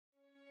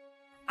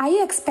Are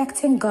you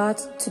expecting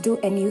God to do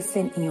a new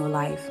thing in your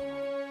life?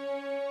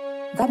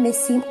 That may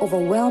seem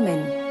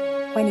overwhelming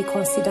when you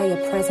consider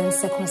your present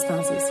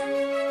circumstances.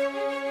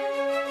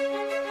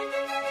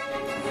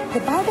 The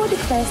Bible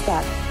declares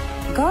that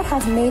God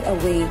has made a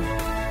way,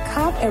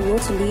 carved a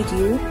road to lead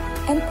you,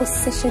 and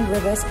positioned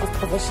rivers of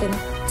provision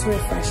to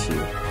refresh you.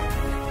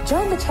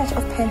 Join the Church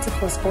of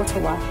Pentecost,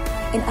 Ottawa,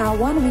 in our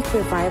one-week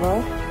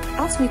revival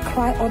as we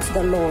cry unto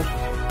the Lord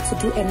to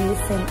do a new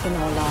thing in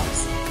our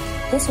lives.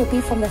 This will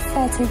be from the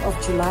 13th of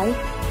July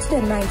to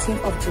the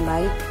 19th of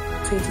July,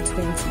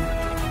 2020.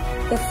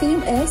 The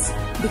theme is,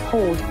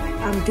 Behold,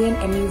 I'm doing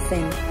a new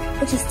thing,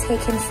 which is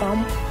taken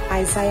from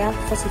Isaiah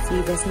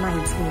 43 verse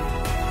 19.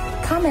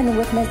 Come and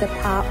witness the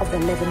power of the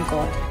living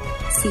God.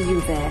 See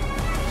you there.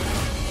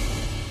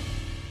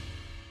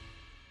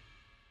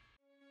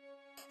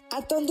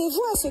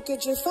 Attendez-vous à ce que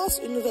Dieu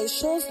fasse une nouvelle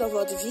chose dans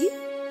votre vie?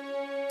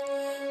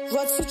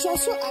 Votre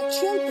situation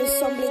actuelle peut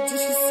sembler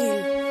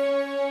difficile.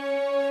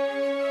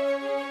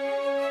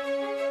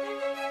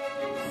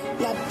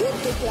 La Bible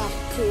déclare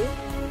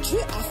que Dieu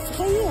a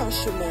frayé un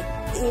chemin.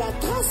 Il a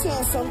tracé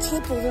un sentier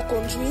pour vous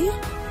conduire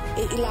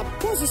et il a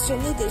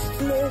positionné des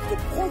fleuves de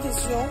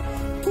provision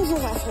pour vous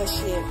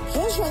rafraîchir.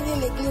 Rejoignez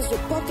l'église de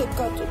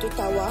Pentecost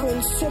d'Ottawa pour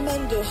une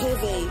semaine de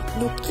réveil.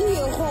 Nous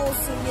prierons au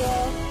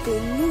Seigneur pour de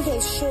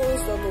nouvelles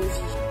choses dans nos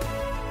vies.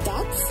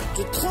 Date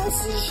du 13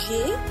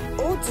 juillet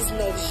au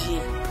 19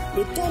 juillet.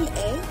 Le thème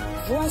est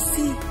 «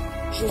 Voici,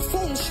 je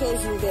fais une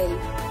chose nouvelle ».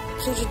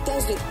 C'est du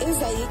texte de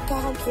Ésaïe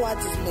 43,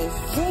 19.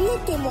 Venez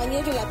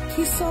témoigner de la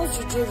puissance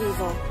du Dieu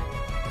vivant.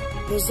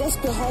 Nous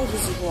espérons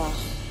vous y voir.